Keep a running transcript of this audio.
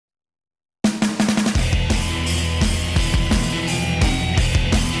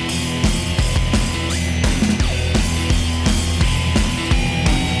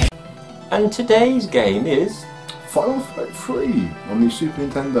And today's game is Final Fight 3 on the Super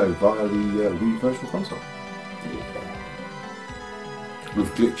Nintendo via the Wii Virtual Console.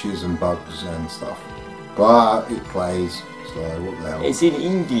 With glitches and bugs and stuff. But it plays, so what the hell. It's in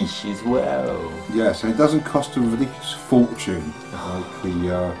English as well. Yes, and it doesn't cost a ridiculous fortune like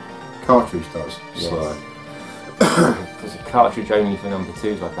the cartridge does. Yes. So. Because a cartridge only for number 2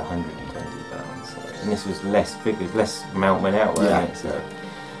 is like £120. So. And this was less figures, less amount went out, wasn't it? So,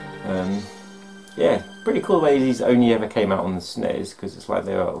 yeah, pretty cool the way these only ever came out on the SNES, because it's like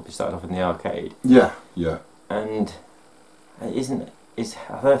they started off in the arcade. Yeah, yeah. And I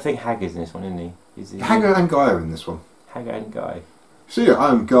think Hager's in this one, isn't he? Hager and Guy are in this one. Hager and Guy. See, I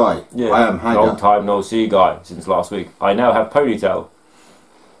am Guy. Yeah. I am Hager. Long time no see, Guy, since last week. I now have ponytail.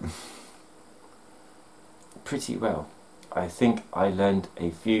 Pretty well. I think I learned a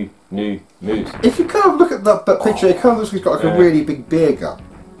few new moves. If you kind of look at that picture, it kind of looks like he's got like a really big beer gun.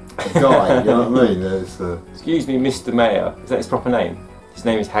 Guy, you know what I mean? Excuse me, Mr. Mayor. Is that his proper name? His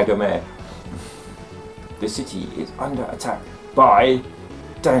name is Hager Mayor. The city is under attack by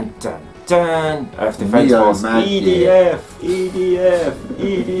dun dun dun Earth Defense Force. EDF, EDF,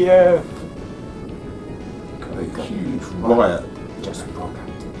 EDF. Got a huge riot. Just broke out.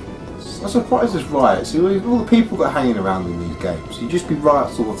 I'm surprised there's riots. See, all the people that are hanging around in these games, you just be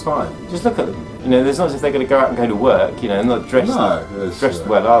riots all the time. Just look at them. You know, it's not as if they're going to go out and go to work. You know, they're not dressed. No, dressed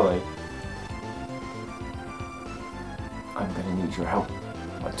well, are they? I'm going to need your help.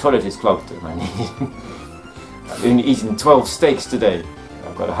 My toilet is clogged, and I've only eaten 12 steaks today.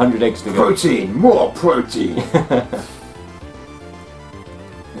 I've got 100 eggs to go. Protein, more protein.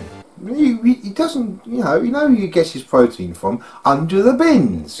 He doesn't, you know he gets his protein from under the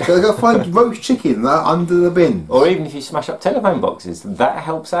bins. So they've got to find roast chicken there under the bins. Or even if you smash up telephone boxes, that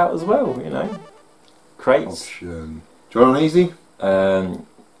helps out as well, you know. Crates. Option. Do you want an easy?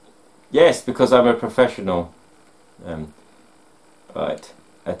 Yes, because I'm a professional. Right,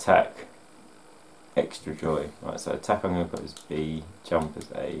 attack. Extra joy. Right, so attack I'm going to put as B, jump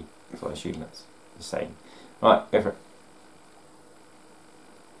as A. So I assume that's the same. Right, go for it.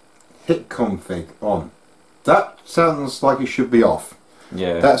 Hit config on. That sounds like it should be off.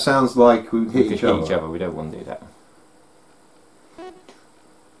 Yeah. That sounds like we hit each other. We don't want to do that.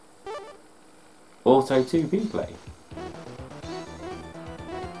 Auto 2B play.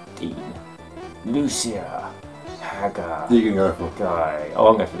 Dean. Lucia. Hager. You can go for Guy. Oh,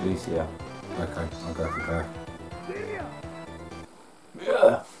 I'm going for Lucia. Okay, I'll go for Guy.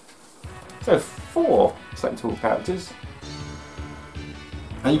 Yeah. So 4 selectable characters.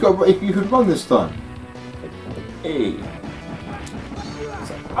 And if you could run this time. E.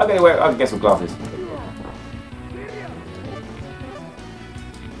 So I'm going to wear, I guess, some glasses.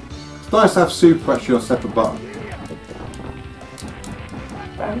 It's nice to have super actually on a separate button.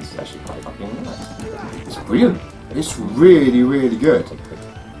 That's actually quite fucking nice. It's brilliant. It's really, really good.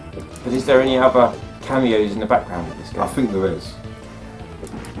 But is there any other cameos in the background of this game? I think there is.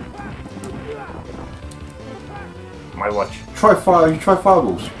 My watch. Try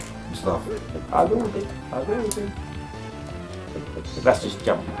fireballs and stuff. I will do. That's just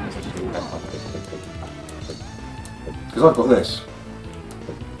jump. Because I've got this.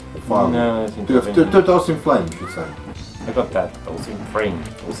 Fireball. No, do Dance in Flames, you should say. I got that. Dolls in frame.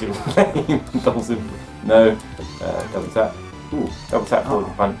 Dolls in flame. Dolls in... No. Double tap. Ooh, double tap forward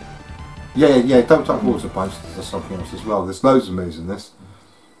and punch. Yeah, double tap forward and punch. There's something else as well. There's loads of moves in this.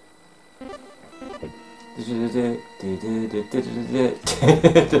 We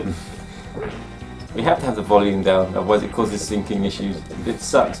have to have the volume down, otherwise it causes syncing issues. It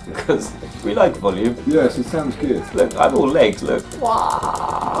sucks because we like volume. Yes, it sounds good. Look, I'm all legs, look.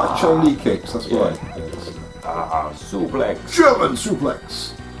 Like Chun-Li kicks, that's right. Yes. Suplex. German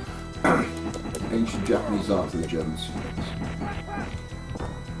suplex! Ancient Japanese art of the German suplex.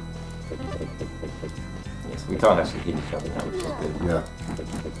 Yes, we can't actually hit each other now, which is good. Yeah.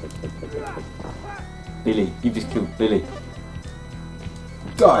 Billy, you just killed Billy.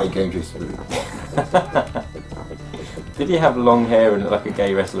 Die, Game Chaser Billy. Did he have long hair and look like a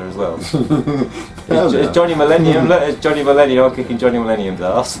gay wrestler as well? It's Johnny Millennium, look, it's Johnny Millennium kicking Johnny Millennium's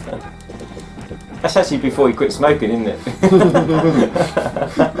ass. That's actually before he quit smoking, isn't it?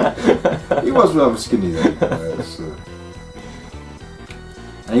 He was rather skinny though.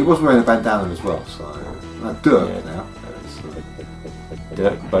 And he was wearing a bandana as well, so... Dirk now.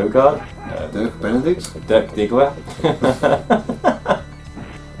 Dirk Bogard? Dirk Benedict? Dirk Diggler?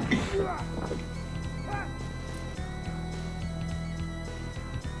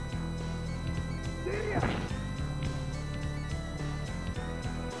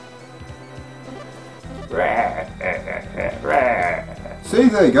 See,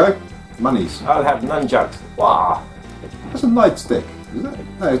 there you go. Monies. I'll have nunchucks. Wow. That's a nightstick, isn't it?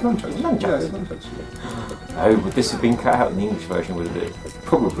 No, it's nunchucks. Nunchucks. Yeah, it's nunchucks. Oh, would this have been cut out in the English version, would it?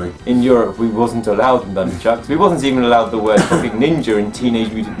 Probably. In Europe, we wasn't allowed nunchucks. We wasn't even allowed the word fucking ninja in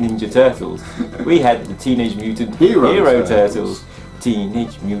Teenage Mutant Ninja Turtles. We had the Teenage Mutant Hero Turtles.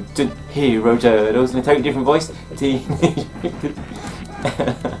 Teenage Mutant Hero Turtles in a totally different voice. Teenage Mutant.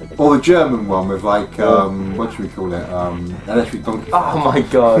 Or the German one with like, what should we call it? Electric Donkey. Oh my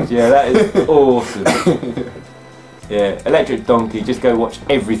god, yeah, that is awesome. Yeah, Electric Donkey, just go watch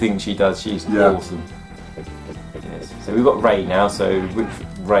everything she does, she's awesome. Yes. So we've got Ray now, so which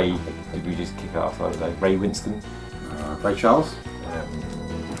Ray did we just kick off? I don't know, Ray Winston? Ray Charles?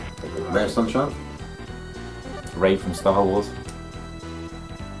 Ray of Sunshine? Ray from Star Wars?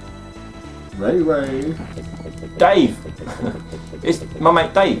 Ray. Dave! It's my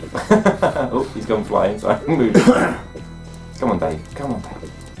mate Dave! Oh, he's gone flying, so I'm moving. Come on Dave, come on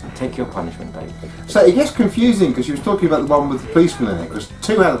Dave. Take your punishment, Dave. So it gets confusing because you was talking about the one with the policeman in it, because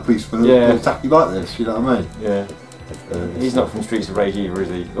 2 out of the policemen are exactly like this, you know what I mean? Yeah. He's not from Streets of Rage either, is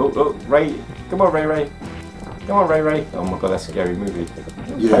he? Oh, Ray! Come on, Ray! Come on, Ray! Oh my god, that's a scary movie.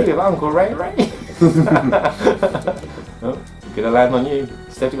 Yeah. Play with Uncle Ray! Oh, gonna land on you.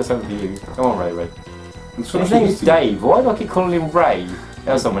 Steph's got something for you. Come on, Ray. His name's Dave. Why do I keep calling him Ray?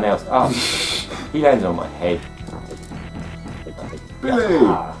 That was someone else. Oh, he landed on my head. Billy!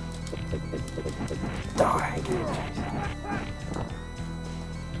 Ah. Die.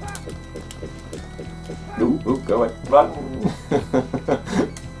 Ooh, go away. Run!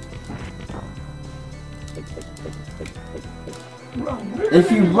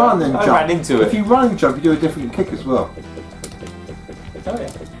 If you run and jump, I ran into it. If you run and jump, you do a different kick as well. Oh yeah.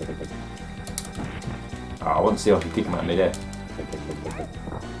 Oh, I want to see if I can kick him out of midair.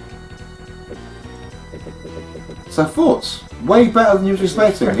 So thoughts? Way better than you were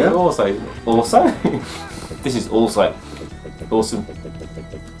expecting, yeah? Also? This is also awesome.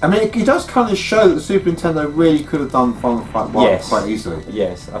 I mean, it does kind of show that the Super Nintendo really could have done Final Fight 1 quite easily.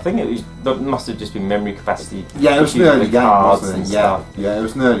 Yes, I think that must have just been memory capacity. Yeah, it was an early game, wasn't it? Yeah, it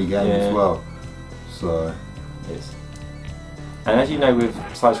was an early game as well. So. Yes. And as you know, with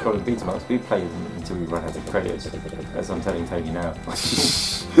side-scrolling beat 'em ups, we play them until we run out of credits. As I'm telling Tony now.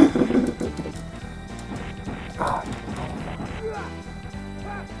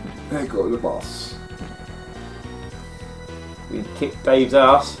 There go the boss. We kicked Dave's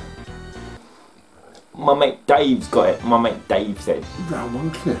ass. My mate Dave's got it. My mate Dave said. Round 1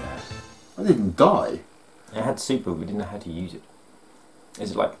 clear. I didn't die. It had super, we didn't know how to use it.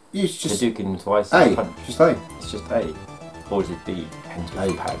 Is it like just Hadouken twice? A. Just A. It's just A. Or is it B?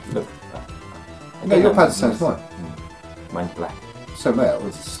 A pad. Look. No, your pad's the same as mine. Mine's black. So metal.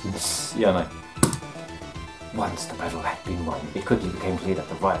 Yeah, I know. Once the battle had been won, it quickly became clear that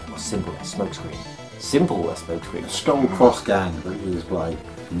the riot was simple as smokescreen. Simple as smokescreen. Strong cross gang, but it was like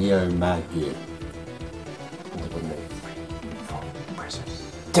Neo Mad Gear.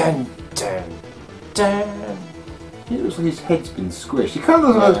 Dun dun dun. It looks like his head's been squished. You kind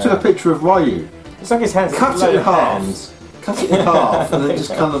of took a picture of Ryu. It's like his hands cut it in half. Cut it in half, and then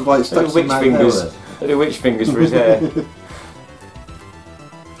just kind of like stuck some fingers. Little witch fingers for his hair.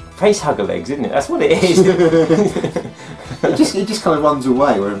 Face hugger legs, isn't it? That's what it is. it just kind of runs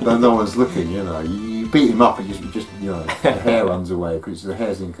away when no one's looking. You know, you beat him up, and just you know, the hair runs away because the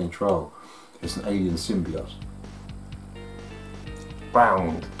hair's in control. It's an alien symbiote.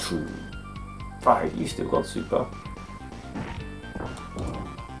 Round 2. Right, you still got super.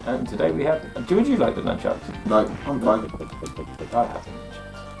 And today we have. Would you like the nunchucks? No, I'm fine. I have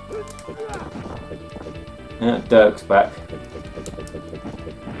the nunchucks. Dirk's back.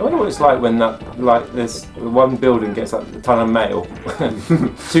 I wonder what it's like when this one building gets like a ton of mail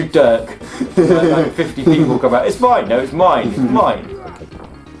to Dirk. Like 50 people come out. It's mine. No, it's mine. It's mine.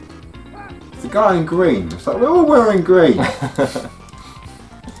 It's the guy in green. It's like we're all wearing green. There's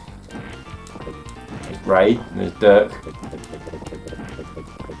Ray and there's Dirk.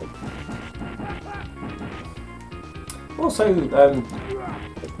 Also,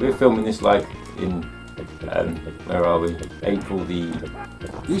 we're filming this like in where are we? April the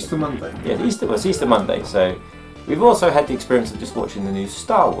Easter Monday. Yeah, it's Easter Monday. So we've also had the experience of just watching the new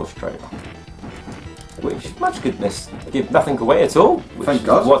Star Wars trailer, which much goodness give nothing away at all. Which Thank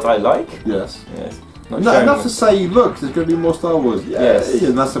God. Is what I like. Yes. Yes. No, enough to say, look, there's going to be more Star Wars. Yeah, yes.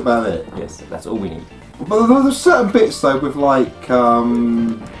 And that's about it. Yes, that's all we need. But there's certain bits though with like,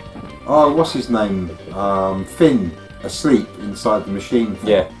 what's his name? Finn asleep inside the machine.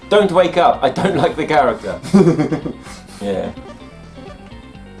 Yeah. Don't wake up. I don't like the character. Yeah.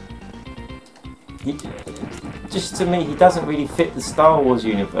 Just to me, he doesn't really fit the Star Wars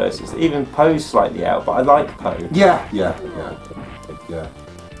universe. It's even Poe's slightly out, but I like Poe. Yeah.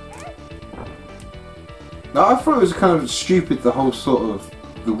 No, I thought it was kind of stupid, the whole sort of,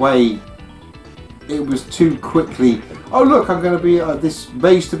 the way it was too quickly, oh look, I'm going to be this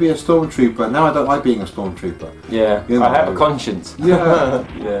raised to be a stormtrooper, now I don't like being a stormtrooper. Yeah, you know, I have a conscience. Yeah.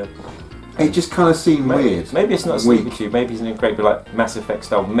 Yeah. It just kind of seemed weird. Maybe it's not a sleeping suit, maybe he's in a great bit like Mass Effect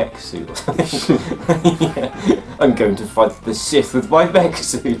style mech suit or something. Yeah. I'm going to fight the Sith with my mech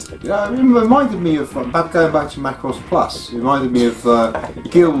suit. Yeah, it reminded me of, going back to Macross Plus, it reminded me of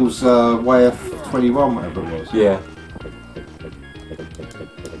Gil's YF-21, whatever it was. Yeah.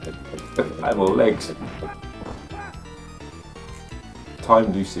 I have all legs.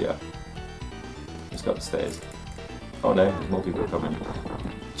 Time Lucia. Let's go upstairs. Oh no, there's more people coming.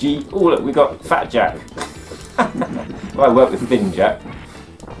 Gee, oh look, we got Fat Jack. Well, I work with Thin Jack.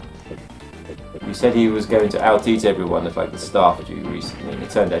 He said he was going to out-eat everyone as like the staff do recently, and it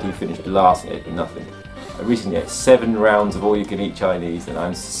turned out he finished last and ate nothing. I recently ate 7 rounds of all-you-can-eat Chinese, and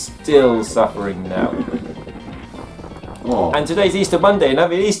I'm still suffering now. Oh. And today's Easter Monday, and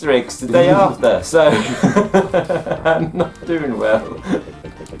having Easter eggs the day after, so I'm not doing well.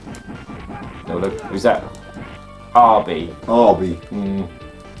 No, look, who's that? Arby. Arby.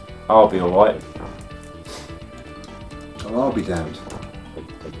 I'll be alright. Oh, I'll be damned.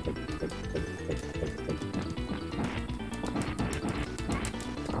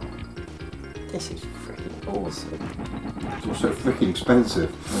 This is freaking awesome. It's also freaking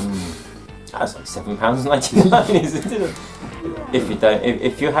expensive. That's like £7.99, isn't it? If you don't,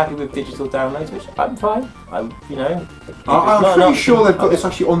 if you're happy with digital downloads, which I'm fine. I'm pretty sure they've got this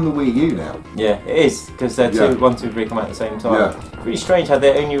actually on the Wii U now. Yeah, it is because they're 1, 2, 3 come out at the same time. Yeah. Pretty strange how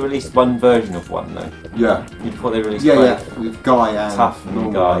they only released one version of one though. Yeah. Before they released both. With Guy and Tough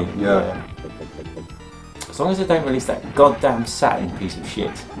and Guy. Yeah. As long as they don't release that goddamn Saturn piece of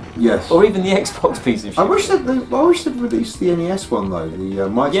shit. Yes. Or even the Xbox piece of shit. I wish they'd released the NES one though, the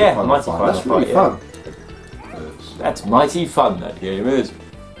Mighty Final Fight. That's really fun. That's mighty fun, that game is.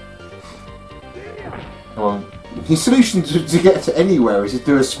 The solution to get to anywhere is to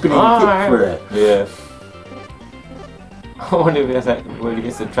do a spinning kick for it. Yeah. I wonder if that's when he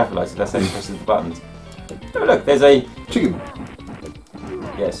gets the traffic lights, that's how he presses the buttons. Oh look, there's a chicken.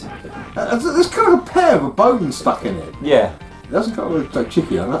 Yes. There's kind of a pair of a bone stuck in it. Yeah. It doesn't kind of look like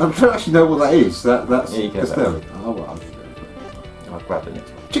chicken. I don't actually know what that is. That's yeah, you get that. Oh well. I'll grab the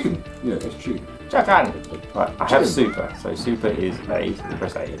next one. Chicken. Yeah, it's chicken. Chicken. Right, I have super. So super is A.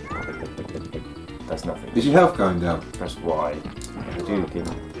 Press A. That's nothing. Is your health going down? Press Y. Hadouken.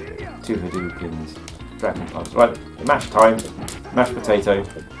 2 Hadoukens. Dragon Punch. Right, mash time. Mashed potato.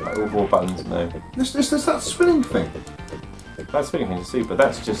 Right, all 4 buttons. No. There's that spinning thing. That spinning thing is super.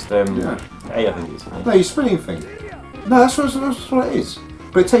 That's just A, I think it's. No, your spinning thing. No, that's what it is.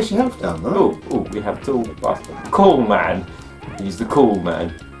 But it takes your health down, though. Oh, we have Tool Cool Man. He's the cool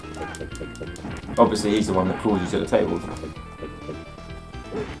man. Obviously, he's the one that calls you to the table.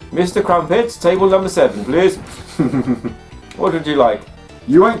 Mr. Crumpets, table number 7, please. What would you like?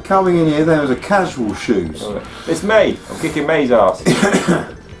 You ain't coming in here. There was a casual shoes. It's May. I'm kicking May's ass.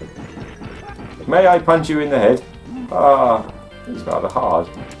 May I punch you in the head? Ah, he's rather hard.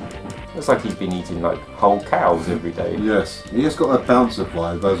 Looks like he's been eating like whole cows every day. Yes, he has got that bouncer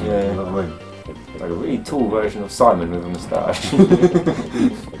vibe, doesn't he? Yeah. You know what I mean? Like a really tall version of Simon with a moustache.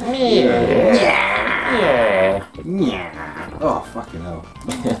 Yeah. Oh, fucking hell.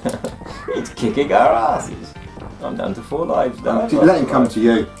 It's kicking our asses. I'm down to 4 lives now. Let him come to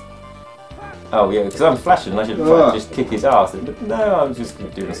you. Oh yeah, because I'm flashing and I should try to just kick his ass. But no, I'm just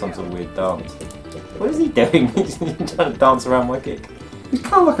doing some sort of weird dance. What is he doing? He's trying to dance around my kick. He's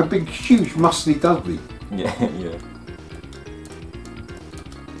kind of like a big, huge, muscly Dudley. Yeah, yeah.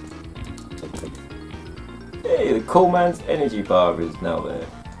 Hey, the Cool Man's energy bar is now there.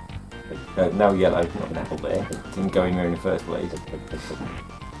 Now yellow, not now there. Didn't go in there in the first place.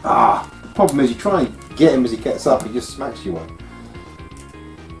 Ah, the problem is you try and get him as he gets up, he just smacks you one.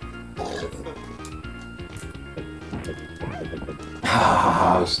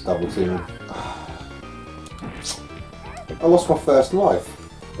 Almost double teaming. I lost my first life.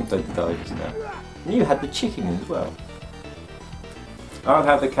 Don't die just now. You had the chicken as well. I'll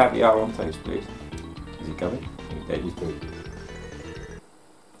have the caviar on toast, please. Is he going? Yeah, he's doing.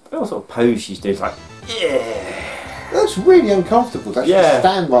 What sort of pose she's doing? It's like, yeah. That's really uncomfortable to actually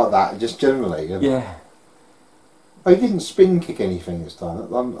stand like that, just generally. Yeah. Oh, he didn't spin kick anything this time.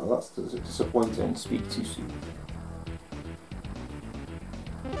 That's disappointing. Don't speak too soon.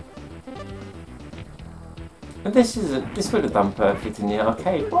 And this would have done perfect in the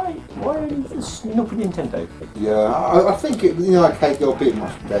arcade. Why only the Super Nintendo? Yeah, I think in the arcade they were a bit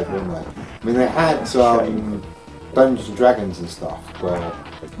much dead, weren't they? I mean, they had Dungeons and Dragons and stuff, where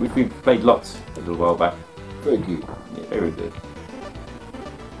we played lots a little while back. very good. Yeah, very good.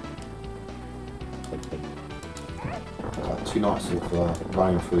 Like 2 nights of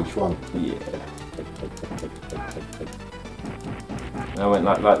running through each one. Yeah. I went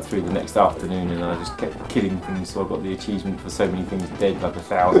like through the next afternoon and I just kept killing things, so I got the achievement for so many things dead, like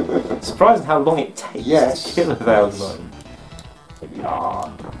 1,000. Surprising how long it takes to kill 1,000.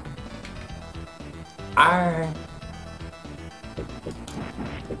 Yeah.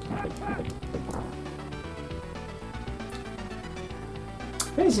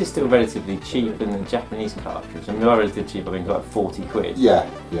 This is still relatively cheap in the Japanese cartridge. I mean, they're relatively cheap, I think like 40 quid. Yeah.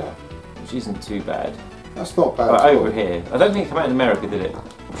 Which isn't too bad. That's not bad But at all. over here, I don't think it came out in America, did it?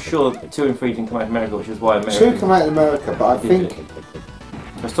 I'm sure 2 and 3 didn't come out in America, which is why America... 2 come out in America, but I think...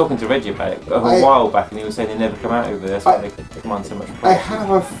 I was talking to Reggie about it a while back and he was saying they never come out over there, that's why they command so much price. I have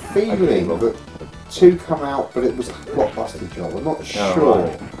a feeling that 2 come out, but it was a blockbuster job. I'm not sure.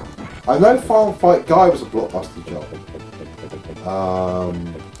 Right. I know Final Fight Guy was a blockbuster job.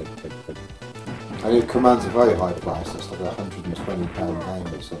 And it commands a very high price. It's like a £120 game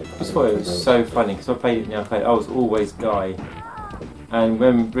or something. I just thought it was so funny because I played it in the arcade. I was always Guy, and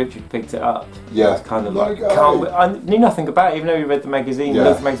when Richard picked it up, it was kind of like I knew nothing about it, even though we read the magazine.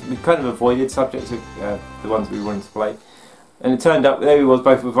 We kind of avoided subjects of the ones we wanted to play, and it turned up there he was,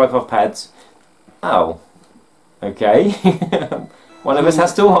 both with both pads. Oh, okay. One of us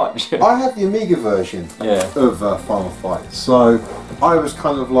has to watch. I had the Amiga version of Final Fight, so I was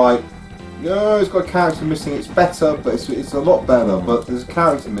kind of like, no, it's got a character missing, it's better, but it's a lot better, but there's a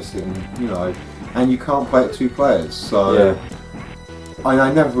character missing, you know, and you can't play it 2 players, so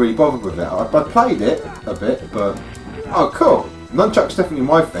I never really bothered with it. I played it a bit, but, oh cool, Nunchuck's definitely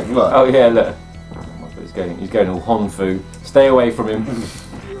my thing, look. Oh yeah, look. He's going all Honfu. Stay away from him.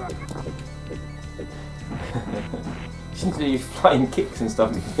 You seem to do flying kicks and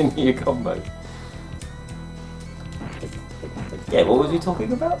stuff to continue your combo. Yeah, what was we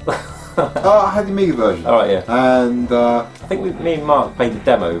talking about? I had the Amiga version. Alright, yeah. And I think me and Mark played the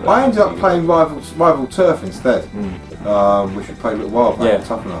demo. I ended up playing Rival Turf instead, which we played a little while back.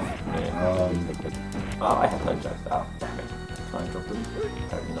 Tough enough. Yeah. Oh, I had no jokes. Oh, damn it. Try and drop them.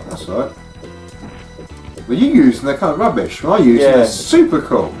 Apparently not. That's alright. Well, you use them, they're kind of rubbish. When I use them, they're super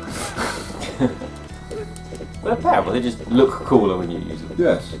cool. Well, they're powerful. They just look cooler when you use them.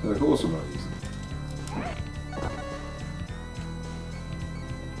 Yes, they're awesome when I use them.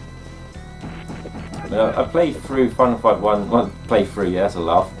 I played through Final Fight 1, well, play through, yeah, that's a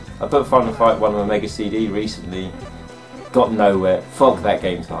laugh. I put Final Fight 1 on a Mega CD recently, got nowhere, fuck that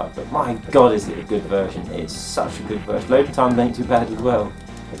game's hype, but my god is it a good version, it's such a good version. Loading time ain't too bad as well.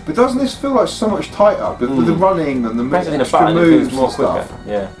 But doesn't this feel like so much tighter, with the running and the pressing extra the button, moves it feels more and stuff? quicker,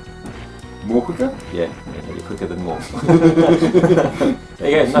 yeah. More quicker? Yeah, you're quicker than more. There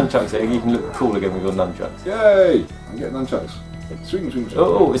you go, nunchucks there, you can look cool again with your nunchucks. Yay! I'm getting nunchucks. Swing, swing, swing.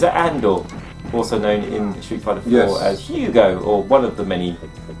 Oh, is that Andor? Also known in Street Fighter 4 as Hugo, or one of the many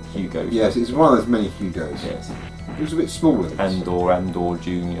Hugos. Yes, it's one of those many Hugos. Yes. It was a bit smaller. Andor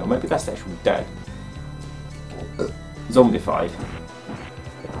Jr. Maybe that's the actual dad. Zombified.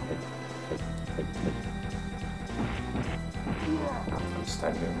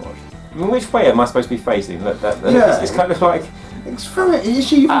 Stand here and watch. I mean, which way am I supposed to be facing? Look, it's kind of like... It's very...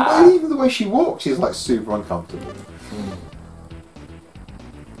 Even the way she walks is like super uncomfortable.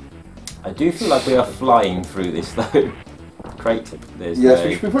 I do feel like we are flying through this though. Great. There's yes,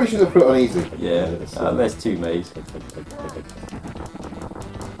 we probably should have put it on easy. Yeah, there's 2 Mays.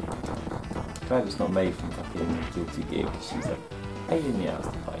 Glad it's not made from fucking Guilty Gear because she's a pain in the ass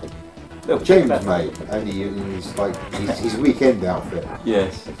to fight. Look, James made, only in his weekend outfit.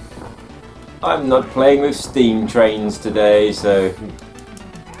 Yes. I'm not playing with steam trains today, so...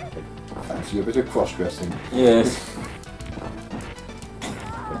 Fancy a bit of cross-dressing. Yes.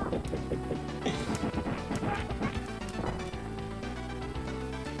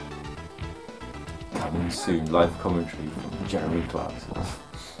 Coming soon, live commentary from Jeremy Clarkson.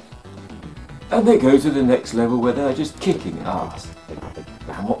 And they go to the next level where they're just kicking ass.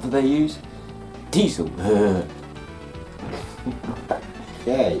 And what do they use? Diesel.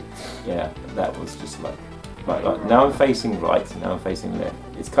 Yay. Yeah, that was just like now I'm facing right, now I'm facing left.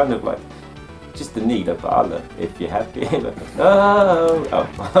 It's kind of like just the need of Allah if you're happy. Oh.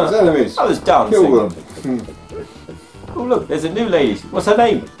 Enemies. I was dancing. Kill them. Oh look, there's a new lady. What's her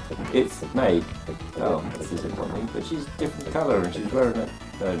name? It's May. Oh, that's disappointing. But she's a different colour and she's wearing a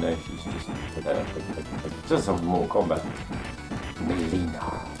Oh no, she's just some Mortal Kombat. Melina,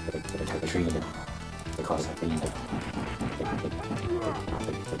 Katrina, Cosabina.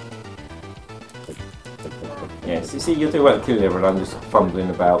 Yes, you see, you're doing well killing everyone. I'm just fumbling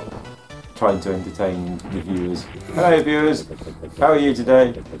about, trying to entertain the viewers. Hello, viewers. How are you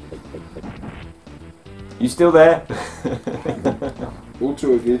today? You still there? All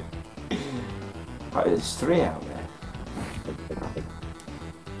two of you. Oh, there's 3 out there.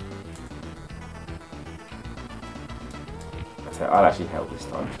 I'll actually help this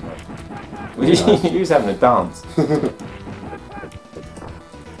time. You was having a dance.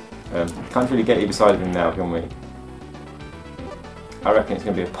 Can't really get either side of him now, can we? I reckon it's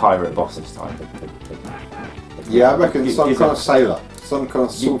going to be a pirate boss this time. Yeah, I reckon some kind of sailor. Some kind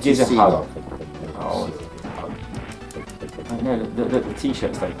of salty sea dog. Oh, no, the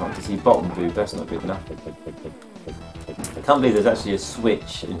t-shirts don't count to see bottom boob, that's not good enough. I can't believe there's actually a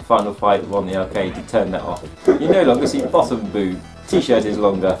switch in Final Fight on the arcade to turn that off. You no longer see bottom boob, t-shirt is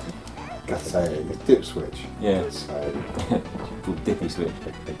longer. Gotta say, it's dip switch. Yeah. So. Called dippy switch.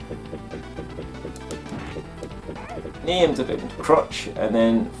 Knee him to the crotch and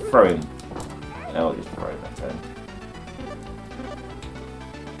then throw him. I'll just throw him that turn.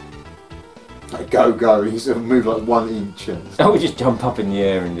 Go, he's going to move like 1 inch. Oh, we just jump up in the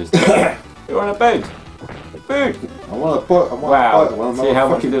air and just... You're on a boat! Food! I want a boat. Wow, see how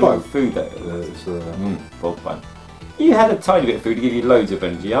much little food that is. Bog bun. You had a tiny bit of food to give you loads of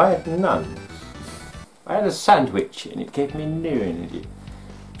energy, I had none. I had a sandwich and it gave me no energy.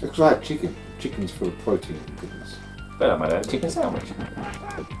 Because I had chicken. Chicken's full of protein and goodness. But I might have a chicken sandwich.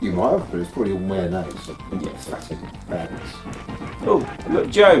 You might have, but it's probably all mayonnaise. Yes. Fatty bags. Oh, look,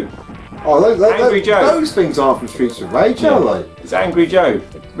 Joe! Oh, Angry Joe! Those things aren't from Streets of Rage, are they? It's Angry Joe,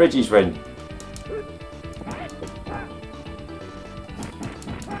 Reggie's friend.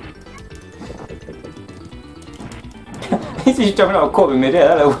 He's just jumping out of caught in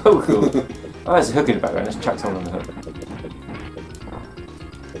mid-air, hello, welcome. Oh, there's a hook in the background, let's chuck someone on the hook.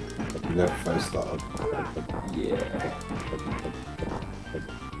 You never face that up. Yeah.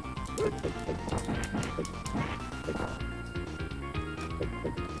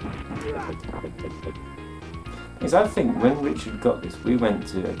 Because I think when Richard got this, we went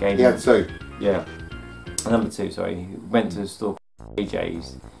to a game. He had 2. Yeah. Number 2, sorry. He went to a store called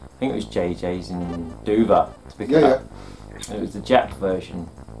JJ's. I think it was JJ's in Dover to pick it up. It was the Jap version.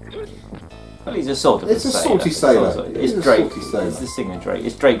 Well, he's a sort of It's a salty sailor. It's Drake. It's the singer Drake.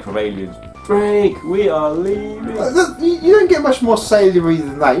 It's Drake from Aliens. Drake, we are leaving. You don't get much more sailory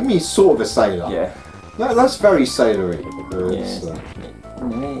than that. You mean sort of a sailor. Yeah. That's very sailory. Yes.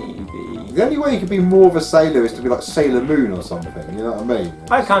 Maybe. The only way you could be more of a sailor is to be like Sailor Moon or something. You know what I mean?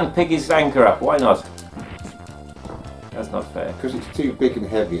 I can't pick his anchor up. Why not? That's not fair. Because it's too big and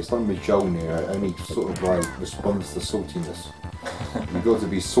heavy. It's like Mjolnir. It only sort of like responds to saltiness. You've got to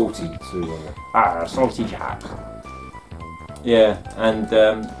be salty to. Salty Jack. Yeah, and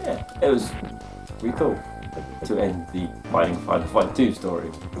yeah, it was pretty cool to end the Final Fight 2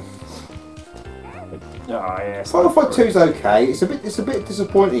 story. Oh yes. Final Fight 2 is okay. It's a bit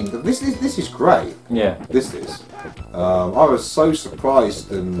disappointing. This is great. Yeah. This is. I was so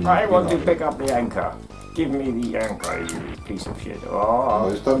surprised and. I want to pick up the anchor. Give me the anchor, you piece of shit. Oh.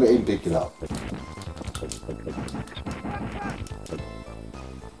 Just don't let him pick it up.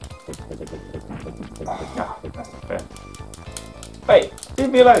 Ah, that's not fair. Wait,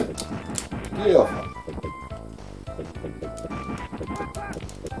 leave me alone. Yeah.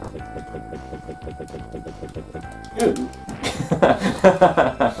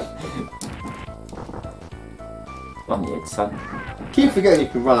 On the edge, son. Keep forgetting you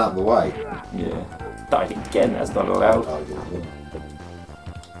can run out of the way. Yeah. Died again, that's not allowed. Oh, yeah.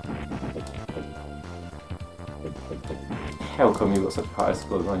 How come you've got such a high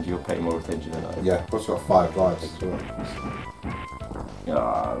score and you're paying more attention than I do? Yeah, plus got 5 lives as well.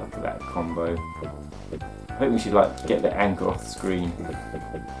 Ah, look at that combo. I think we should like get the anchor off the screen.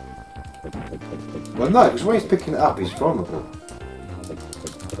 Well, no, because when he's picking it up, he's vulnerable.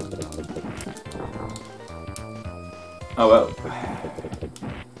 Oh well.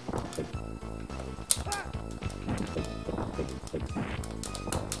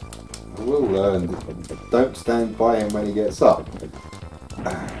 I will learn. Don't stand by him when he gets up.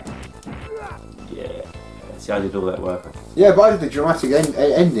 Yeah. See, I did all that work. Yeah, but I did the dramatic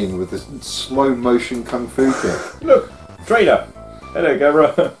ending with the slow motion kung fu kick. Look, trainer. Hello,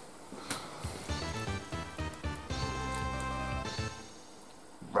 Gabra.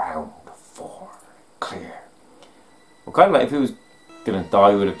 Round 4, clear. Well, kind of like if he was gonna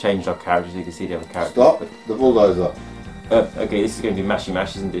die, we would have changed our characters. So you can see the other characters. Stop the bulldozer. Okay, this is going to be mashy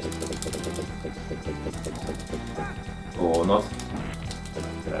mash, isn't it? Or not?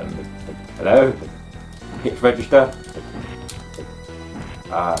 Hello? Hit register?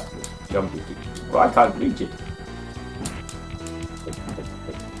 Jump it. Well, I can't reach it.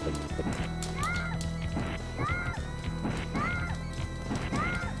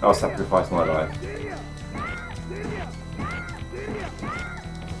 I'll sacrifice my life.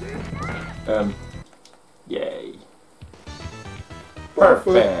 Yay.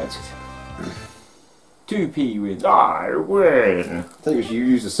 Perfect. 2p wins. I win. I think you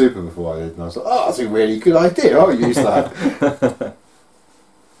used a super before I did, and I was like, oh, that's a really good idea. I'll use that.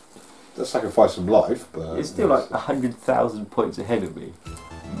 Let's sacrifice some life, but it's still like 100,000 points ahead of me.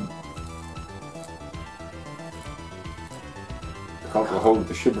 I can't get a hold of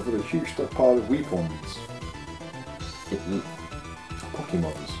the ship for the huge stockpile of weapons.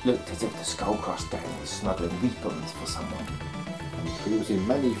 Pokemons. Looked as if the Skullcross gang was smuggling weapons for someone. And using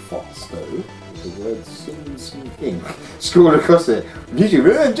many thoughts, though, with the word Sims ink scrawled across it. What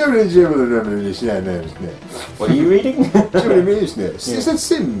are you reading? It said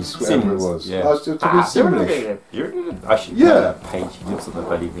Sims, whatever it was. Yeah. I was still talking Simlish. I should know that page. He looks at the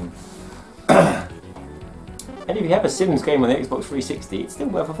bloody thing. And if you have a Sims game on the Xbox 360, it's still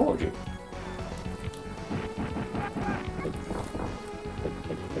worth a fortune.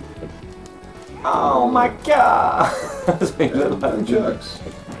 Oh my god! Jerks.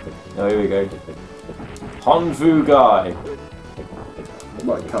 Oh, here we go. Honfu guy.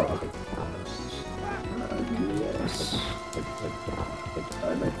 Right colour. Yes.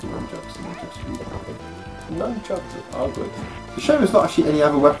 I make the nunchucks. Nunchucks are good. The shame there's not actually any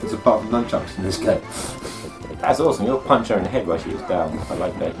other weapons apart from nunchucks in this game. That's awesome. You'll punch her in the head while she was down. I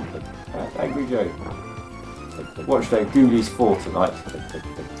like that. Angry Joe. Watched Ghoulies 4 tonight.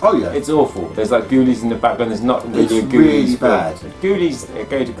 Oh yeah. It's awful. There's like Ghoulies in the background. There's not really a Ghoulies. Really bad. Ghoulies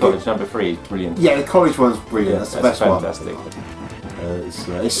Go to College #3 is brilliant. Yeah, the college one's brilliant. That's the best fantastic.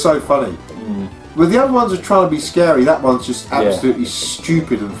 One. It's so funny. Well, the other ones are trying to be scary. That one's just absolutely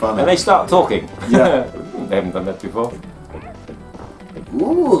stupid and funny. And they start talking. Yeah. They haven't done that before.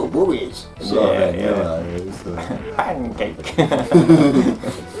 Ooh, movies. Pancake.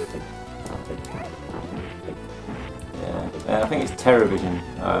 I think it's Terrorvision.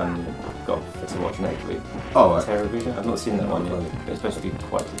 Got to watch next week. Oh, right. Terrorvision. I've not seen that one yet. But it's supposed to be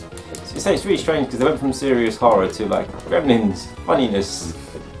quite. It's really strange because they went from serious horror to like gremlins, funniness.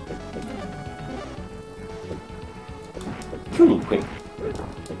 Cool, quick.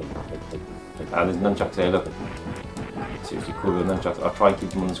 Ah, there's nunchucks here. Look. Seriously cool with nunchucks. I'll try and keep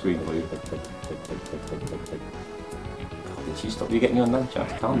them on the screen for you. God, did she stop you getting your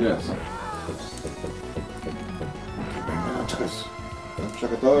nunchucks? Can't you? Yes. Nunchucks.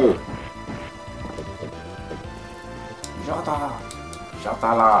 Nunchuckado. Jota!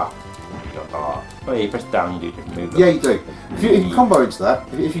 Jotala! Jota! Oh, you press down, you do different moves. Yeah, you do. If you combo into that,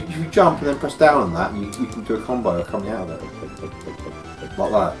 if you jump and then press down on that, you can do a combo coming out of it.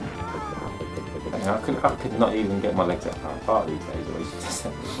 Like that. I could not even get my legs out apart these days. I was just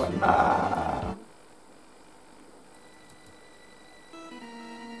like, ah.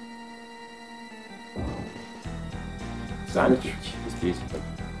 Sandwich is beautiful.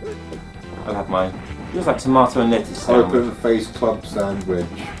 I'll have my. It looks like tomato and lettuce sandwich. Open face club sandwich.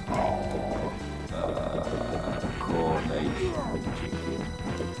 Oh. Coronation chicken.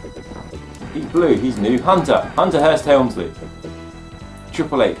 He's blue. He's new. Hunter. Hunter Hurst Helmsley.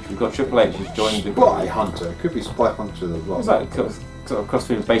 Triple H. We've got Triple H who's joined the. Spy Hunter. It could be Spy Hunter as well. It's like sort of cross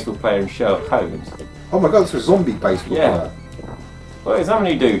between a baseball player and Sherlock Holmes. Oh my god, it's a zombie baseball player. Well, is that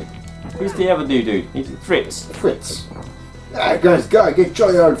new dude? Who's the other new dude? He's Fritz. Fritz. Ah, guys, go get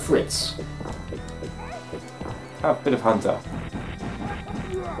jolly old Fritz. Have a bit of Hunter.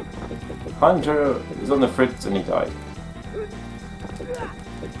 Hunter is on the Fritz and he died.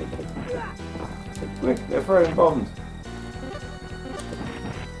 Quick, they're throwing bombs.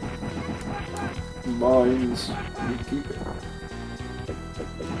 Mines. You keep it.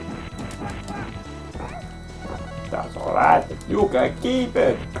 That's alright. You can keep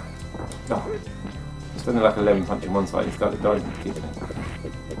it. Oh. It's only like a lemon punch on one side. He's got the dog keeping it.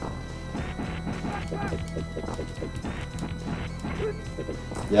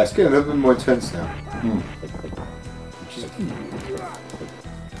 Yeah, it's getting a little bit more intense now. Which is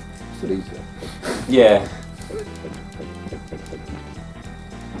still easier. Yeah.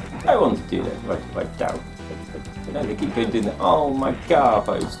 I want to do that right down. No, they keep doing that. Oh my god,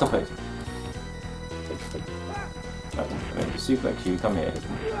 oh, stop it. I'm going to suplex you, come here.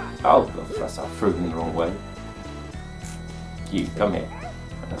 Oh, that's I threw him the wrong way. You, come here.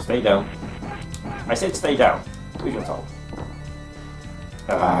 Now stay down. I said stay down. Do as you're told.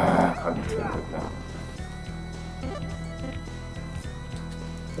 Can't do it now.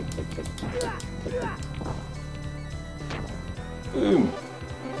 Boom!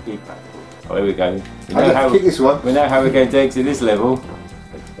 Big back. Oh, here we go. We know how kick this one. We know how we're going to exit this level.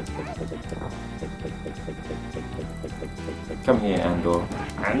 Come here, Andor.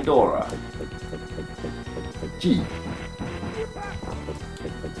 Andorra. G.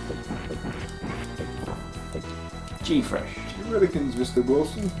 G-Fresh. Americans, Mr.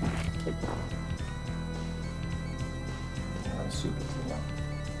 Wilson. Super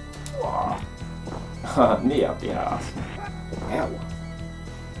knee up the ass. Ow.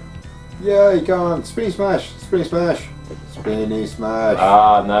 Yeah, you can't. Spinny smash. Spinny smash. Spinny smash.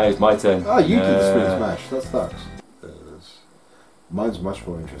 Ah, no, it's my turn. Oh, you did the spinny smash. That sucks. Mine's much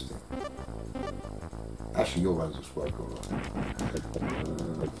more interesting. Actually, your runs will work all right.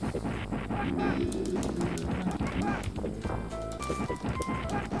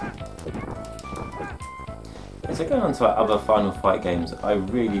 So going on to our other Final Fight games, I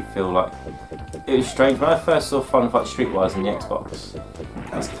really feel like it was strange when I first saw Final Fight Streetwise on the Xbox.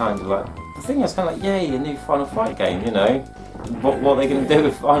 It's kind of like the thing is kind of like, yay, a new Final Fight game, you know. What are they going to do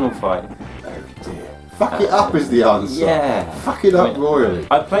with Final Fight? Oh dear. Fuck it up is the answer. Yeah. Fuck it up royally.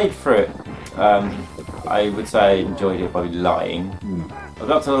 I played through it. I would say I enjoyed it by lying. I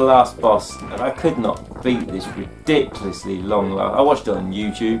got to the last boss and I could not beat this ridiculously long. I watched it on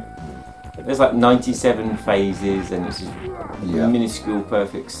YouTube. There's like 97 phases and it's just minuscule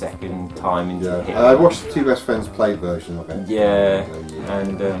perfect second time into hit. I watched the Two Best Friends play version of it. Yeah,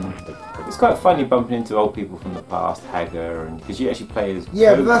 and it's quite funny bumping into old people from the past, Hagar, and because you actually play as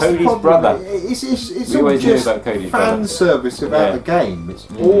Cody's brother. It's all just fan service about the game. It's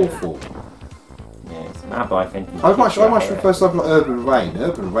awful. Yeah, it's mad by thinking. I watched the first time like Urban Reign.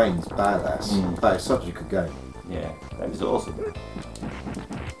 Urban Reign's badass. That is such a good game. Yeah, that was awesome.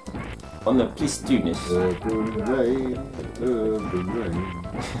 On the PlayStation. Urban Reign.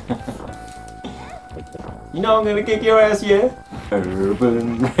 You know I'm gonna kick your ass, yeah?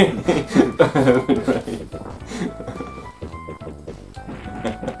 Urban Reign. Urban Reign.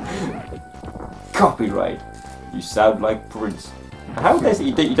 Copyright. You sound like Prince. How would they say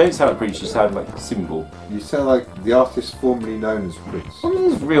you don't sound like Prince, you sound like Symbol. You sound like the artist formerly known as Prince. What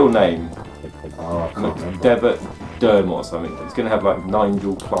is his real name? Oh, I can't remember. Debit Derm or something. It's going to have like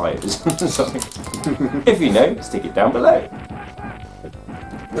Nigel Pliers or something. If you know, stick it down below.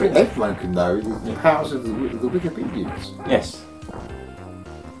 Everyone can know the powers of the Wikipedians. Yes.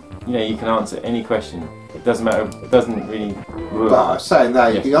 You know, you can answer any question. It doesn't matter, it doesn't really... But I'm saying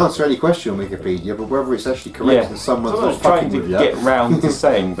that, you can answer any question on Wikipedia, but whether it's actually correct and someone's not fucking with you. I was trying to get round to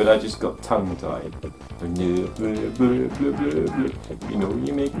saying, but I just got tongue-tied. You know,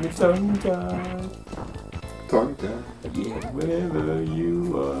 you make me tongue-tied. Tongue-tied? Yeah, wherever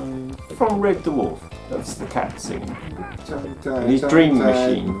you are. From Red Dwarf. That's the cat singing. Tongue-tied. And his Dream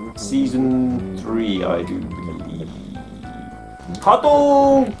Machine. Season 3, I do believe.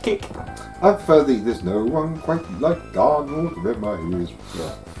 Huddle kick! I prefer there's no one quite like Arnold Rimmer. He is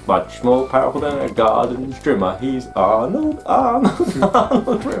much more powerful than a garden trimmer. He's Arnold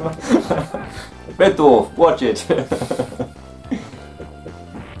Rimmer. Red Dwarf, watch it.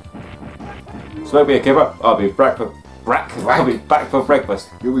 Smoke me a kipper. I'll be back for breakfast.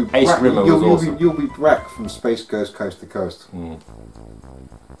 You'll be Ace Rimmer was awesome. You'll be Brack from Space Goes Coast to Coast.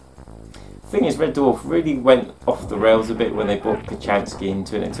 The thing is, Red Dwarf really went off the rails a bit when they brought Kachansky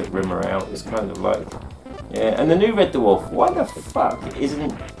into it and took Rimmer out. It's kind of like, yeah. And the new Red Dwarf, why the fuck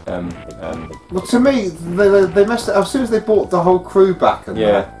isn't? Well, to me, they messed it up. As soon as they brought the whole crew back, and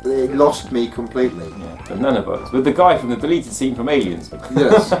that, it lost me completely. Yeah, but none of us. With the guy from the deleted scene from Aliens.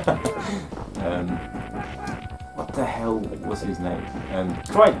 Yes. What the hell was his name?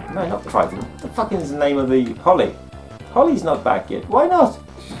 Crichton? No, not Crichton. What the fuck is the name of the Holly? Holly's not back yet. Why not?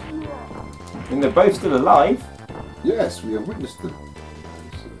 And they're both still alive. Yes, we have witnessed them.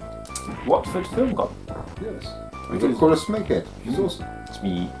 Watford Film Con. Yes. We can call her Snakehead. She's awesome.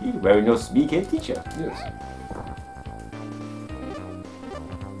 You're wearing your Snakehead t-shirt. Yes.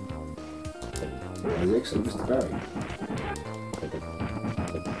 The excellent Mr. Barry.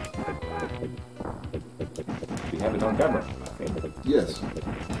 We have it on camera. Yes.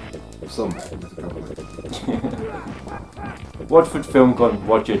 Watford Film Con,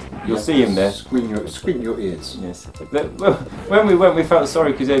 watch it. You'll see him there. Screen your ears. Yes. When we went, we felt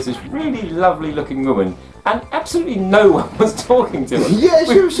sorry because there's this really lovely looking woman, and absolutely no one was talking to her. Yeah,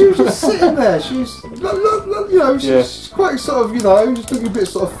 she was just sitting there. She's, you know, she's quite sort of, you know, just looking a bit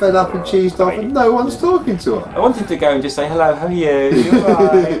sort of fed up and cheesed off, and no one's talking to her. I wanted to go and just say hello, how are you? You're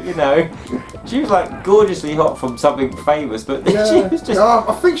right, you know. She was like gorgeously hot from something famous, but she was just...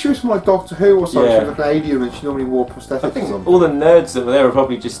 I think she was from like Doctor Who or something. She was like an alien and she normally wore prosthetics. I think all the nerds that were there were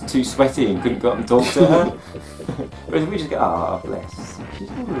probably just too sweaty and couldn't go up and talk to her. Whereas we just go, ah, bless. She's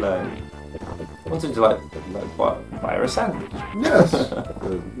all alone. I wanted to like buy her a sandwich. Yes.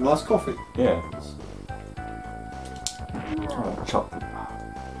 Nice coffee. Yeah. Oh, chocolate.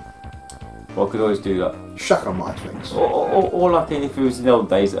 Well, I could always do that. Shuck on my twigs. Or like if it was in the old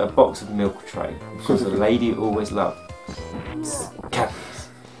days, a box of milk tray. Because a lady always loved calories.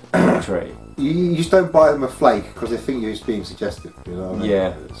 Milk tray. You just don't buy them a flake because they think you're just being suggestive. You know what I mean?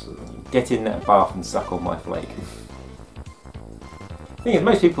 Yeah. Get in that bath and suck on my flake. The thing is,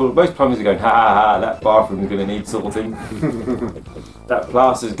 most plumbers are going, ha ha ha, that bathroom's going to need sorting. That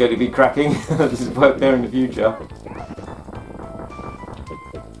plaster's going to be cracking. This is work there in the future.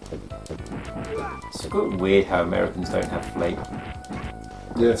 It's quite weird how Americans don't have flake.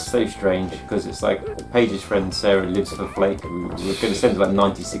 Yeah. It's so strange because it's like Paige's friend Sarah lives for flake. We're going to send her like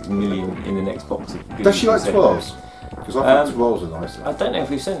 96 million in the next box. Does she like twirls? Because I think twirls are nice. I don't know if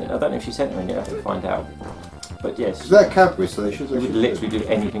we've sent it. I don't know if she sent them in yet. I have to find out. But yes, they're Cadbury, so they should. She would literally do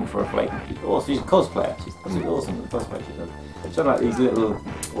anything for a flake. Also, she's a cosplayer. She's absolutely awesome at the cosplay she does. She's done like these little,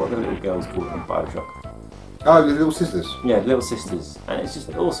 what are the little girls called in Bioshock? Oh, the little sisters. Yeah, little sisters, and it's just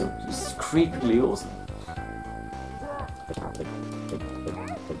awesome. It's creepily awesome.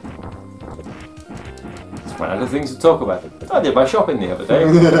 One other things to talk about. I did my shopping the other day.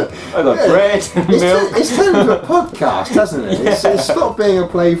 I got bread and milk. It's turned into a podcast, hasn't it? Yeah. It's stopped being a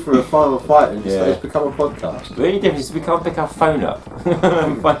play for a final fight and it's become a podcast. The only difference is we can't pick our phone up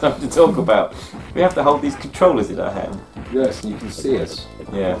and find something to talk about. We have to hold these controllers in our hand. Yes, and you can see us.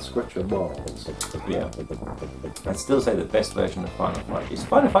 Yeah. Scratch your balls. Yeah. I'd still say the best version of Final Fight is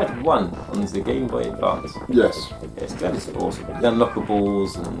Final Fight 1 on the Game Boy Advance. Yes. Yes, that is awesome. The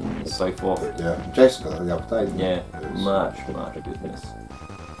unlockables and so forth. Yeah. Jason got that the other day. Yeah. Much goodness.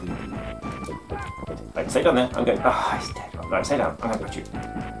 Right, stay down there. I'm going. Ah, he's dead. Right, stay down. I'm going to punch you.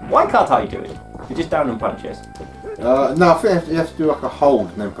 Why can't I do it? You're just down and punch, yes? No, I think you have to do like a hold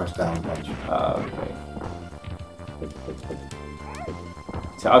and then press down and punch. Okay.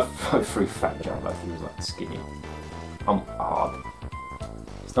 So I threw Fat Jack like he was like skinny. I'm hard.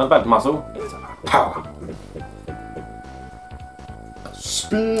 It's not about muscle, it's about power.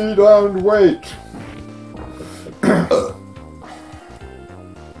 Speed and weight.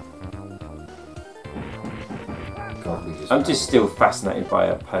 I'm just still fascinated by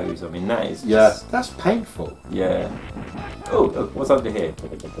her pose. I mean, that is. Yeah, that's painful. Yeah. Oh, look, what's under here?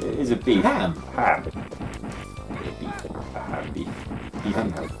 It is a beef. Ham. Ham. Beef.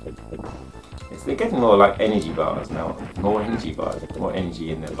 Yes, they're getting more like energy bars now. More energy bars. More energy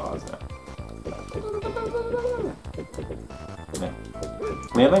in their bars now. Yeah.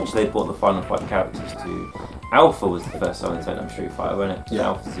 I mean, eventually they brought the Final Fight characters to... Alpha was the first time they turned up Street Fighter, wasn't it? Yeah.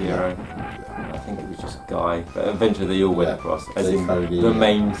 Alpha Zero. Yeah. I think it was just Guy, but eventually they all went across, as in Cody, the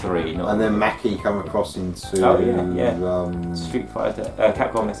main three. Not and then Mackie come across into Street Fighter,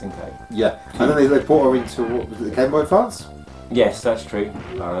 Capcom SNK. Yeah, and then they brought her into what was it, the Game Boy Advance? Yes, that's true.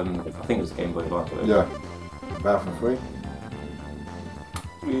 I think it was Game Boy Advance. Yeah, Battle for 3.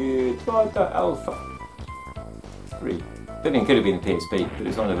 Street Fighter Alpha 3. I think it could have been a PSP, but it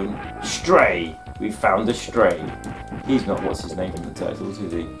was one of them. Stray! We found a stray. He's not what's his name from the Turtles,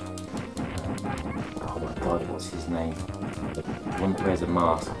 is he? Oh my god, what's his name? The one that wears a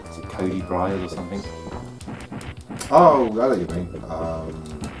mask. Is it Cody Bryant or something? Oh, I know what you mean.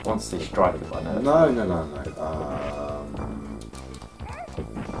 Once they strike it by now. No.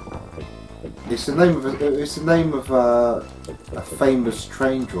 It's the name of a famous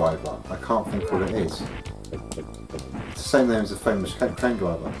train driver. I can't think what it is. It's the same name as a famous train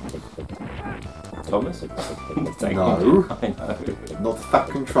driver. Thomas? No. I know. Not the Fat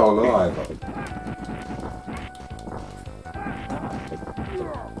Controller either.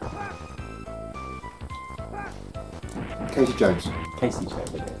 Casey Jones. Casey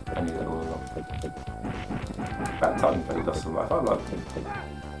Jones, yeah. I knew that all along. About time he lost some life. I'd like to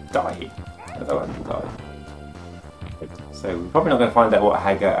die. I don't like to die. So we're probably not going to find out what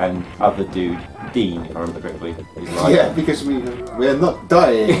Hager and other dude, Dean, if I remember correctly, is like. Yeah, because we're not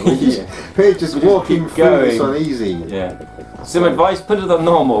dying. We're just walking through this on easy. Yeah. Some advice, put it on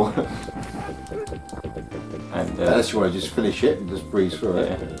normal. And unless you want to just finish it and just breeze through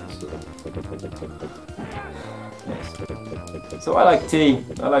it. Yes. So I like tea,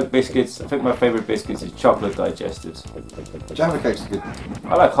 I like biscuits. I think my favourite biscuits is chocolate digestives. Java cakes are good.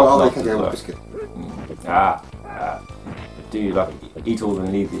 I like hot dogs as well. well. Biscuit. do like eat all the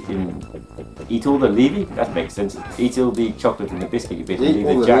levy. That makes sense. Eat all the chocolate and the biscuit bit, and leave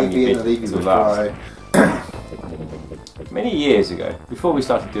the jammy bit to last. Many years ago, before we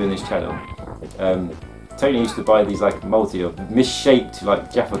started doing this channel, Tony used to buy these like misshaped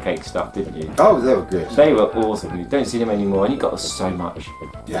like Jaffa cake stuff, didn't you? Oh, they were good. They were awesome. You don't see them anymore, and you got so much.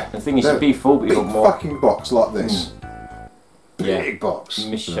 Yeah. The thing is, you'd be full, but you got more. Fucking box like this. Big box.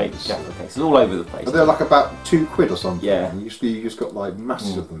 Misshaped Jaffa cakes, all over the place. They're like about £2 or something. Yeah. And you just got like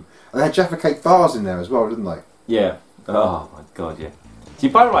masses of them, and they had Jaffa cake bars in there as well, didn't they? Yeah. Oh my god, yeah. See,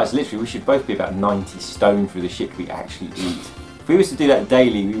 by rights, literally, we should both be about 90 stone for the shit we actually eat. If we was to do that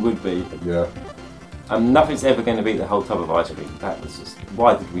daily, we would be. Yeah. And nothing's ever going to beat the whole tub of ice cream. That was just...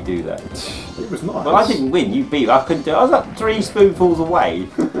 Why did we do that? It was nice. Well, I didn't win. You beat. I couldn't do it. I was like 3 spoonfuls away.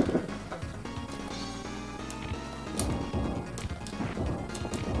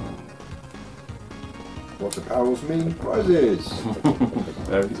 What the barrels mean? Prizes.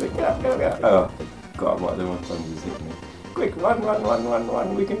 He's like, go. Oh, God, what the one time he's hitting me. Quick,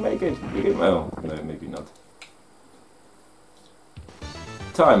 run. We can make it. We can... Oh, no, maybe not.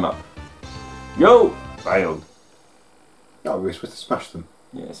 Time up. Yo! Failed. Oh, we were supposed to smash them.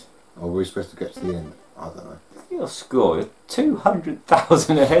 Yes. Or were we supposed to get to the end? I don't know. Your score, you're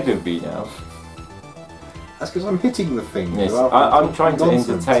 200,000 ahead of me now. That's because I'm hitting the thing. Yes, I'm trying to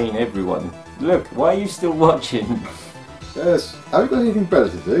entertain everyone. Look, why are you still watching? Yes. Have you got anything better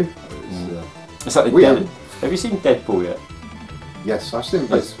to do? It's like the have you seen Deadpool yet? Yes, I've seen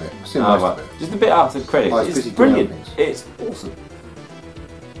bits of it. I've seen most of it. Just a bit after the credits. Oh, it's brilliant. It's awesome.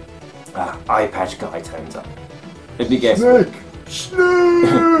 Eye patch guy turns up. Let me guess. Snake!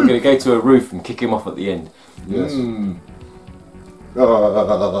 We're going to go to a roof and kick him off at the end. Yes. When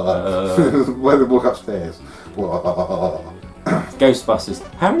they walk upstairs. Ghostbusters.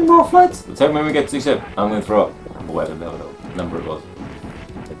 How many more flights? Tell me when we get to 7. I'm going to throw up. Or whatever number it was.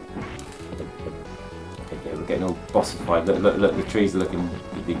 Yeah, we're getting all bossified. Look, the trees are looking,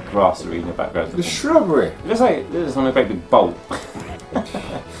 the grassery in the background. The shrubbery. It looks like there's on a great big bowl.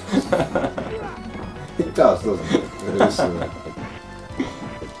 It does, doesn't it? It is,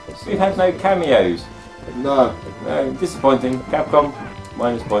 We've had no cameos. No. No, disappointing. Capcom,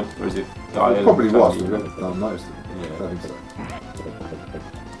 minus point. Or is it? It probably was, but we haven't noticed it. Yeah. I don't think so.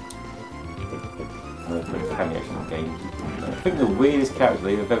 Cameos in games. I think the weirdest character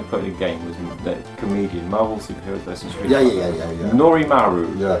they've ever put in a game was the comedian, Marvel Superheroes vs. Street Fighter. Yeah.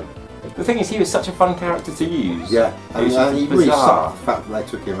 Norimaru. Yeah. The thing is, he was such a fun character to use. Yeah, and he really bizarre. sucked the fact that they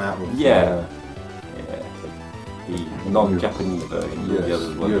took him out of the non-Japanese version. Yes, The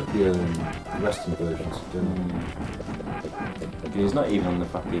others European and Western versions. He's not even on the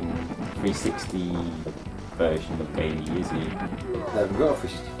fucking 360 version of gamey, is he? They haven't got a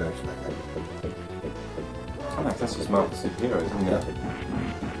 360 version of that game. Oh, no, that's just Marvel Superheroes, isn't it?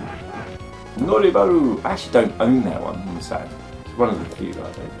 Norimaru! I actually don't own that one, I'm sad. It's one of the few that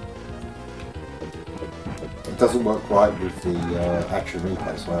I don't. It doesn't work right with the action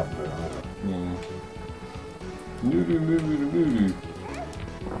replay, so I haven't got it either. Yeah. Noodoo.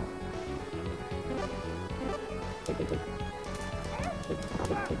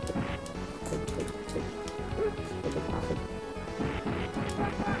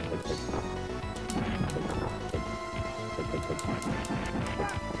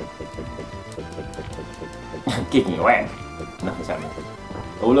 Kicking your ass. Nothing's happening.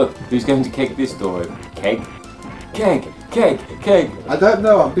 Oh look, who's going to kick this door open? Keg? Keg! I don't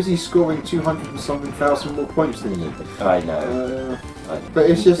know, I'm busy scoring 200 and something thousand more points than you. I know. But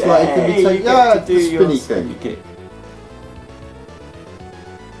it's just like, it can be taken, the spinny keg.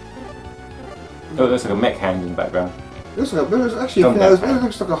 Oh, it looks like a mech hand in the background. It looks like it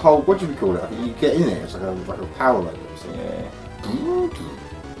looks like a whole, what do we call it? I think you get in it, it's like a power load or something. Yeah.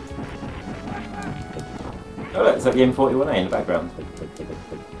 Oh look, it's like the M41A in the background.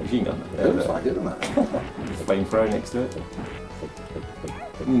 Machine gun. It looks like it, doesn't it? Flamethrower next to it.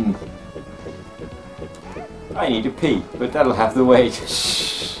 I need to pee, but that'll have the weight.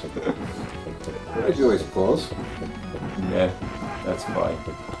 There's always applause. Yeah, that's fine.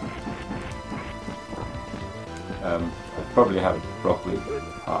 I'll probably have broccoli.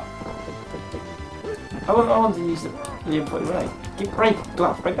 I want to use the M41A. Break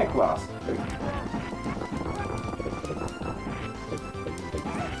that glass.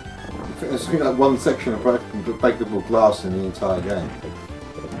 There's only like one section of breakable glass in the entire game.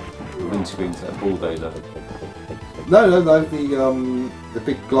 Windscreen's a bulldozer. No, the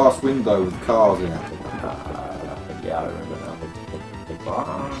big glass window with cars in it. Yeah, I remember now.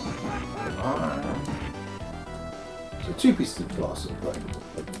 So 2 pieces of glass are breakable.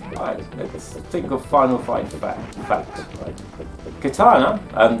 I Right, let's think of Final Fight facts. Right. Katana,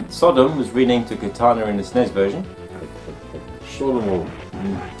 Sodom was renamed to Katana in the SNES version. Sodom.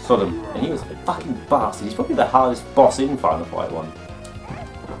 Sodom. And he was a fucking bastard. He's probably the hardest boss in Final Fight 1.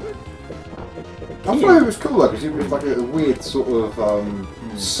 I thought it was cool though, because it was like a weird sort of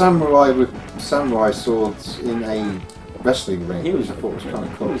samurai with samurai swords in a wrestling ring. He was, I thought was kind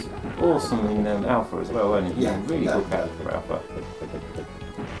of cool. He was awesome in Alpha as well, wasn't he? Yeah, Really cool character for Alpha.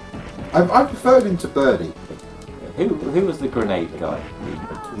 I preferred him to Birdie. Who was the grenade guy?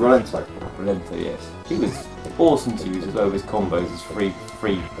 Rolento. Rolento, yes. He was awesome to use as well with his combos, his free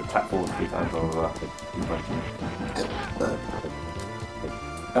tap forward 3 times, blah blah blah.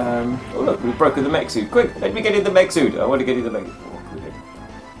 Oh look, we've broken the mech suit. Quick, let me get in the mech suit. I want to get in the mech suit.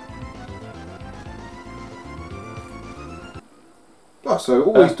 Oh, so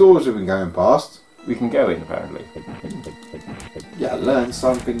all these doors have been going past. We can go in apparently. Yeah, learn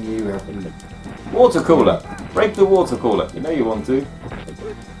something new every day. Water cooler. Break the water cooler. You know you want to.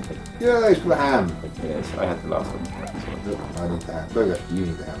 Yeah, he's got a ham. Yes, I had the last one. I need the ham. Burger, you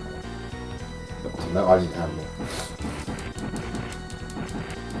need the ham. No, I need the ham more.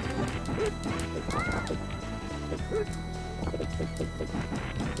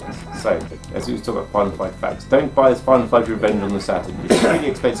 So, as we was talking about Final Fight facts, don't buy this Final Fight Revenge on the Saturn. It's really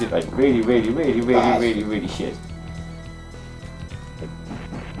expensive and really shit.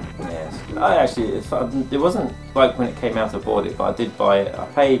 Yes, I actually, it wasn't like when it came out I bought it, but I did buy it. I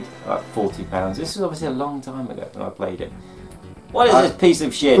paid like £40. This was obviously a long time ago when I played it. What is this piece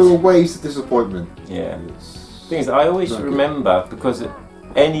of shit? For a waste of disappointment. Yeah. Thing is, I always remember, because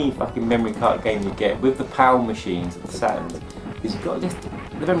any fucking memory card game you get with the PAL machines at the Saturn, is you've got to lift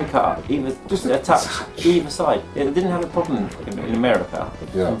the memory card either just a touch either side. It didn't have a problem in America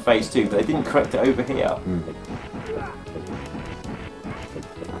in phase 2, but they didn't correct it over here.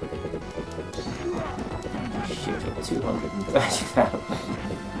 Shit,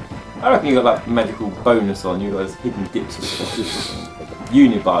 £230. I reckon you got like magical bonus on. You got those hidden dip switches.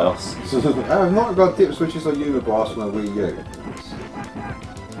 Unibios. I've not got dip switches on Unibios on a Wii U.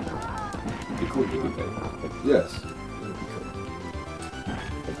 You call it Unibios? Yes.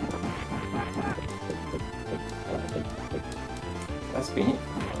 That's been it.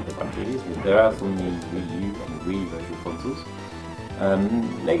 They're out on the Wii U and Wii virtual consoles.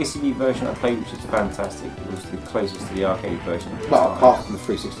 Legacy version I played, which is fantastic. It was the closest to the arcade version. Well, apart from the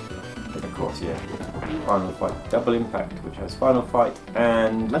 360 version. Of course, yeah. Final Fight Double Impact, which has Final Fight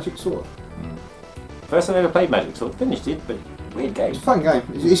and Magic Sword. First time I ever played Magic Sword. Finished it, but weird game. It's a fun game.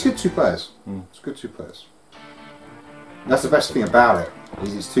 It's good 2 players. It's good 2 players. That's the best thing about it.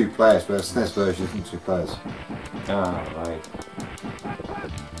 Is it's 2 players, but the SNES version isn't 2 players. Ah, right.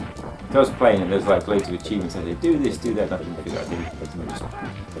 I was playing it, there's like loads of achievements. I did do this, do that, nothing to figure out. I did just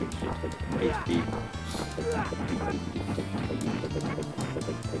HP.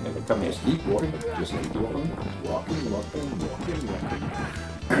 Come here. Just keep walking. Just keep walking. Walking.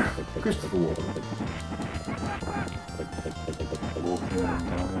 Christopher walking. Walking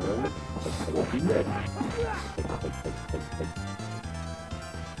down the road. Walking red.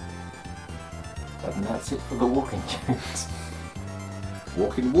 And that's it for the walking jokes.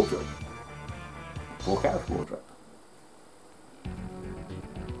 Walk-in wardrobe. Walk out wardrobe.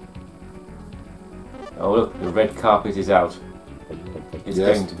 Oh look, the red carpet is out. It's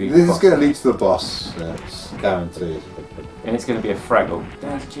going to be. This is going to lead to the boss. It's guaranteed. And it's going to be a Fraggle.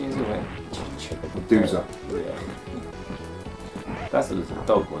 Dance cheers away. Doozer. Yeah. That's the little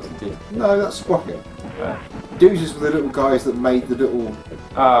dog, wasn't it? No, that's Sprocket. Doozers were the little guys that made the little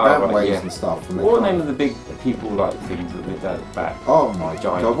ramways and stuff. And what were the name of the big people-like things that lived out the back? Oh my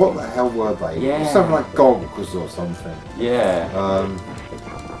god, what the hell were they? Yeah. Something like Goggles or something. Yeah.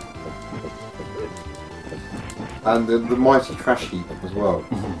 And the mighty Trash Heap as well.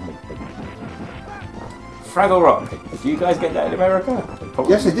 Fraggle Rock. Did you guys get that in America?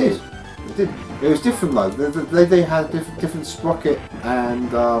 Probably Yes, they did. They did. It was different though. They had different Sprocket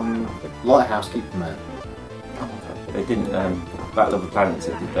and Lighthouse Keeper Man. They didn't Battle of the Planets,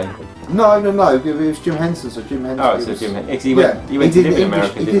 did they? No. It was Jim Henson. So Jim Henson. Oh, so Jim Henson. He went to live in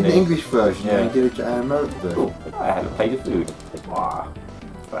America, he did the English version. Yeah. And he did an American version. Cool. I had a plate of food. Wow.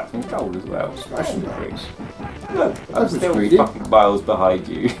 That's been cold as well. Smashing bricks. Look, I'm still fucking miles behind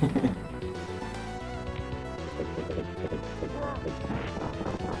you.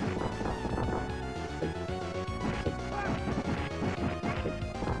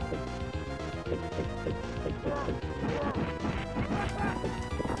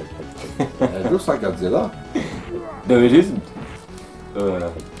 It looks like Godzilla. No, it isn't.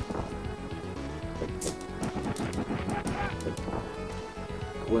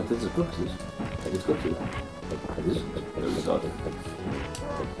 Well, there's a cookies. It's cookies. It isn't. It's not.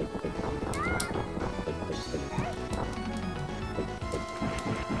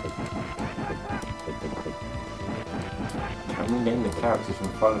 Can we name the characters from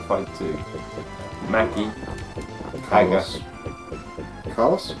Final Fight 2? Mackie, Hager.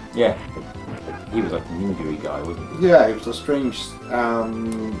 Carlos? Yeah. He was like an injury guy, wasn't he? Yeah, he was a strange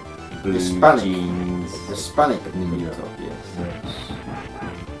Blue Hispanic jeans. Hispanic ninja. Yes.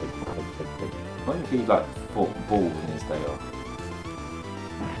 I wonder if he like fought balls in his day off.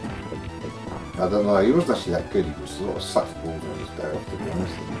 I don't know, he wasn't actually that good, he was sort of sucked balls on his day off, to be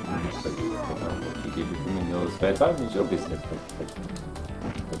honest. What you do with him in your spare time is your business.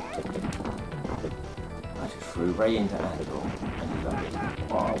 I just threw Ray into Andor and he loved it.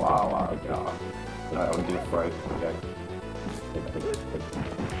 Wow, wow, wow, God. Right, I'm going to do a throw. Okay.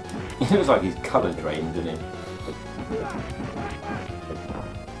 He looks like he's colour drained, doesn't he?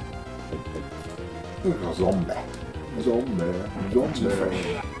 Zombie. Too fresh.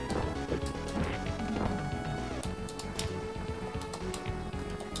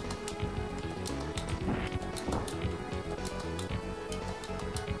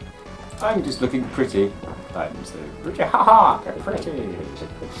 I'm just looking pretty. I'm so pretty. Haha, pretty.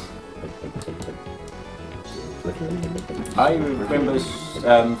 I remember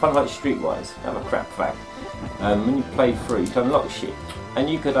Final Fight Streetwise. I have a crap fact. When you played through, you could unlock shit, and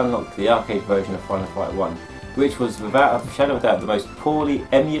you could unlock the arcade version of Final Fight 1, which was without a shadow of a doubt the most poorly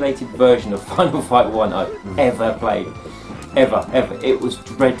emulated version of Final Fight 1 I've ever played. Ever. It was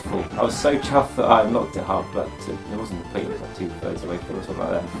dreadful. I was so chuffed that I unlocked it half, but it wasn't complete, it was like 2/3 away from it or something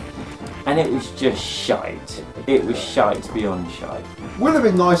like that. And it was just shite. It was shite beyond shite. Wouldn't it have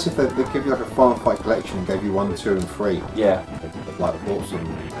been nice if they'd give you like a Final Fight collection and gave you 1, 2 and 3? Yeah. Like awesome.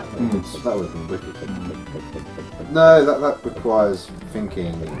 That would have been wicked. No, that requires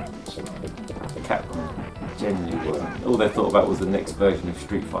thinking. Capcom genuinely wasn't. All they thought about was the next version of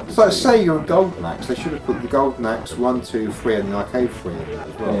Street Fighter. So say you're a Golden Axe, they should have put the Golden Axe 1, 2, 3 and the arcade 3 in there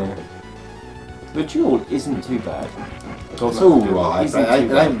as well. Yeah. The duel isn't too bad. It's alright, but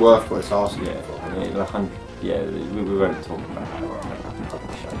it ain't worth what it's asking for. Yeah, we won't talk about that.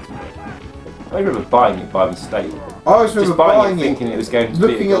 I remember buying it by mistake. I always remember buying it, thinking it was going to be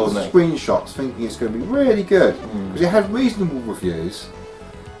looking at the screenshots, thinking it's going to be really good. Because it had reasonable reviews.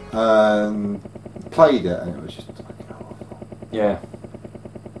 Played it and it was just... Yeah.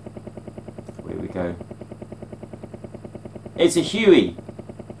 Here we go. It's a Huey!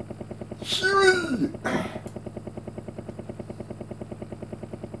 Huey!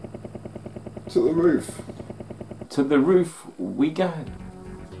 To the roof. To the roof we go.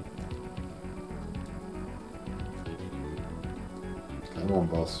 Come on,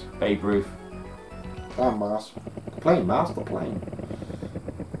 boss. Babe Ruth. Come on, boss. Plane, master plane.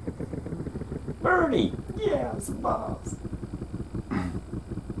 Bernie! Yeah, it's a boss.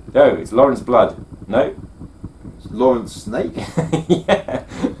 No, it's Lawrence Blood. No? It's Lawrence Snake? Yeah.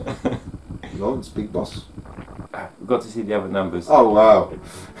 Lawrence Big Boss. We've got to see the other numbers. Oh, wow.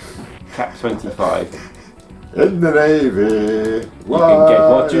 Cap 25. In the Navy. You can get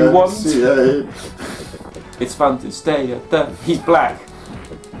what you want. YMCA. It's fun to stay at the... He's black.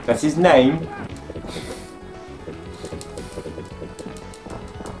 That's his name.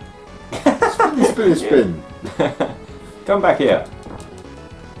 Spin. Come back here.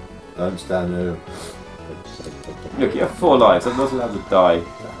 Don't stand there. Look, you have 4 lives. I'm not allowed to die.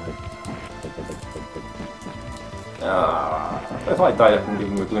 If I die, I can give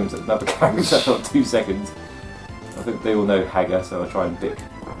him a glimpse at another character for 2 seconds. I think they all know Hager, so I'll try and pick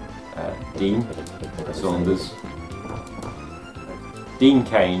Dean Saunders. Dean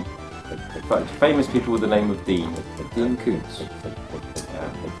Kane. But famous people with the name of Dean. Dean Koontz.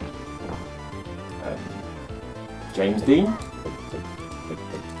 James Dean.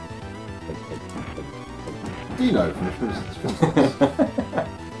 Dino from the Simpsons.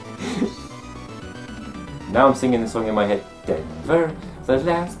 Now I'm singing the song in my head. Denver, the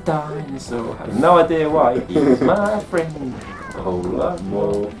last dinosaur. I have no idea why. He's my friend. A whole lot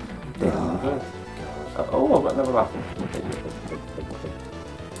more. Denver. Oh, I've got another laugh.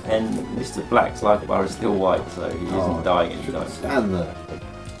 And Mr. Black's life bar is still white, so he isn't dying anytime. Stand there.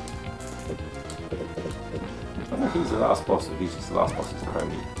 I don't know if he's the last boss or if he's just the last boss of the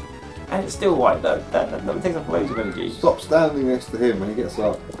crony. And it's still white though. That takes up loads of energy. Stop standing next to him when he gets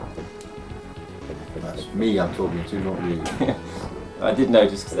up. That's me I'm talking to, not you. I did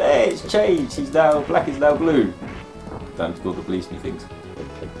notice because hey, it's changed. He's now black is now blue. Time to call the police, methinks.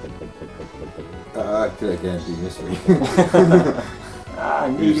 Do it again, do you miss me?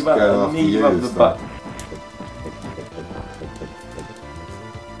 Need him up the butt.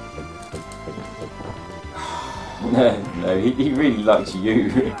 No, he really likes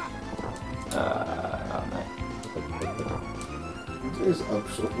you. Oh no. He's a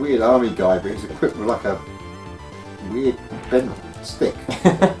sort of weird army guy, but he's equipped with like a weird bent stick.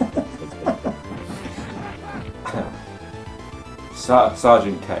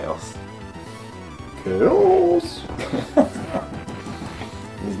 Sergeant Chaos. Chaos!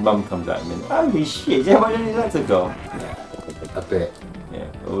 His mum comes out in a minute. Holy shit, yeah, why didn't that go? Yeah, a bit. Yeah,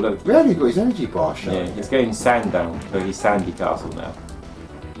 oh look. Really, he got his energy bar shot. Yeah, he's going sand down. Look, he's Sandy Castle now.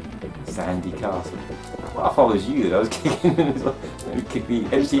 Sandy Castle. Well, I thought it was you that I was kicking and kick the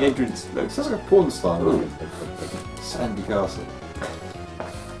empty entrance. Look, sounds like a porn star. Sandy Castle.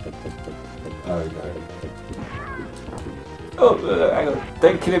 Oh no. Oh, hang on.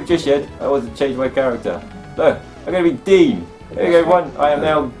 Don't kill him just yet. I want to change my character. No, I'm going to be Dean. There you go, one. I am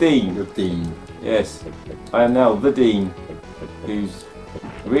now Dean. You're Dean. Yes, I am now the Dean, who's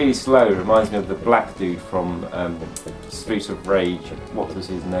really slow. Reminds me of the black dude from Streets of Rage. What was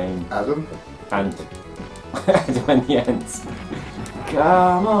his name? Adam? Ant. Adam and the Ants.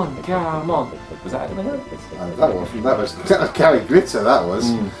 Come on, come on. Was that Adam and the Ants? That was Gary Glitter, that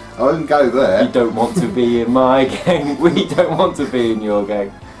was. I wouldn't go there. You don't want to be in my gang. We don't want to be in your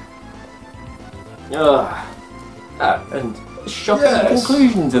gang. And a shocking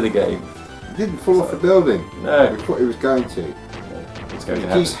conclusion to the game. He didn't fall off the building. No. We thought he was going to. It's going to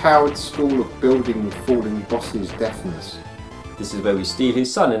Keith happen. Howard's School of Building Falling Bosses Deafness. This is where we steal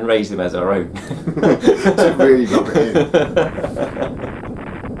his son and raise him as our own. To really rub it in.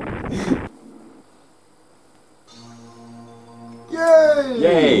 Yay!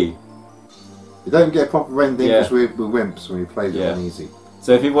 Yay! You don't get a proper ending because we're wimps when we play it on easy.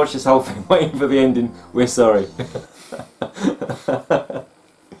 So if you watch this whole thing waiting for the ending, we're sorry.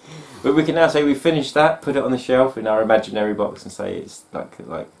 But we can now say we finished that, put it on the shelf in our imaginary box and say it's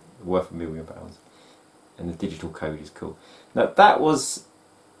like worth £1 million. And the digital code is cool. Now that was,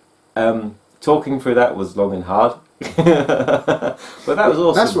 talking through that was long and hard. But that was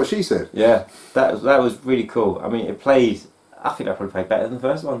awesome. That's what she said. Yeah, that was really cool. I mean, it played, I think I probably played better than the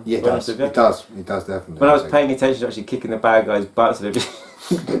first one. Yeah, it does. It does definitely. When I was paying attention to actually kicking the bad guys' butts and just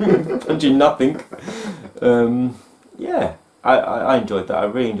punching nothing. Yeah, I enjoyed that. I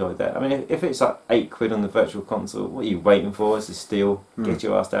really enjoyed that. I mean, if it's like £8 on the virtual console, what are you waiting for? It's a steal. Get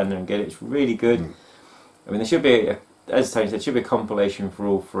your ass down there and get it. It's really good. I mean, there should be, as Tony said, there should be a compilation for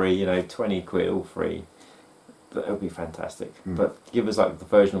all three. You know, £20 all three. But it would be fantastic. But give us like the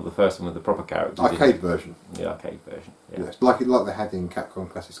version of the first one with the proper characters. Arcade version. The arcade version. Yeah. Yes, like they had in Capcom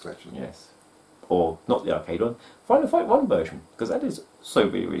Classics Collection. Yes. Or not the arcade one. Final Fight 1 version, because that is so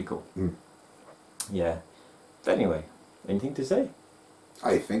really, really cool. Yeah. But anyway, anything to say?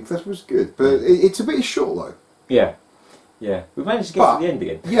 I think that was good, but it's a bit short though. Yeah. Yeah. We managed to get to the end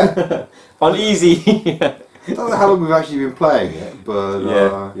again. Yeah. On easy. I don't know how long we've actually been playing it, but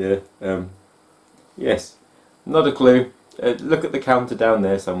yes. Not a clue. Look at the counter down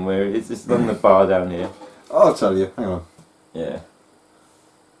there somewhere. It's on the bar down here. I'll tell you. Hang on. Yeah.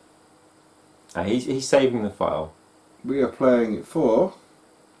 He's saving the file. We are playing it for.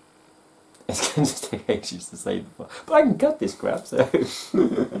 It's going to take ages to save the file, but I can cut this crap. So.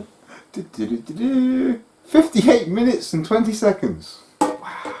 58 minutes and 20 seconds.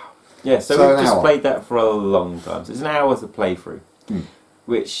 Wow. Yeah. So we've just played that for a long time. So it's an hour's of playthrough,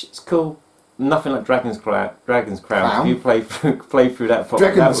 which is cool. Nothing like Dragon's Crown. If you play through that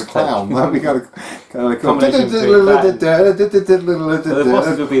properly, Dragon's Crown. We got a combination between that. The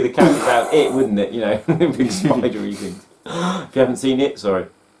bosses would be the cat about it, wouldn't it? You know, big spidery things. If you haven't seen it, sorry.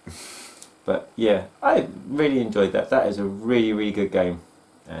 But yeah, I really enjoyed that. That is a really, really good game,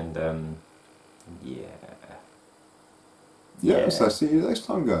 and yeah. So see you next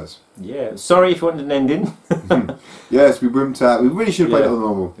time, guys. Yeah. Sorry if you wanted an ending. Yes, we wimped out. We really should have played it on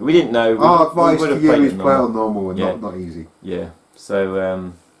normal. We didn't know. Our advice to you is play on normal and not easy. Yeah.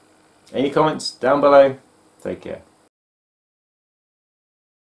 So, any comments down below? Take care.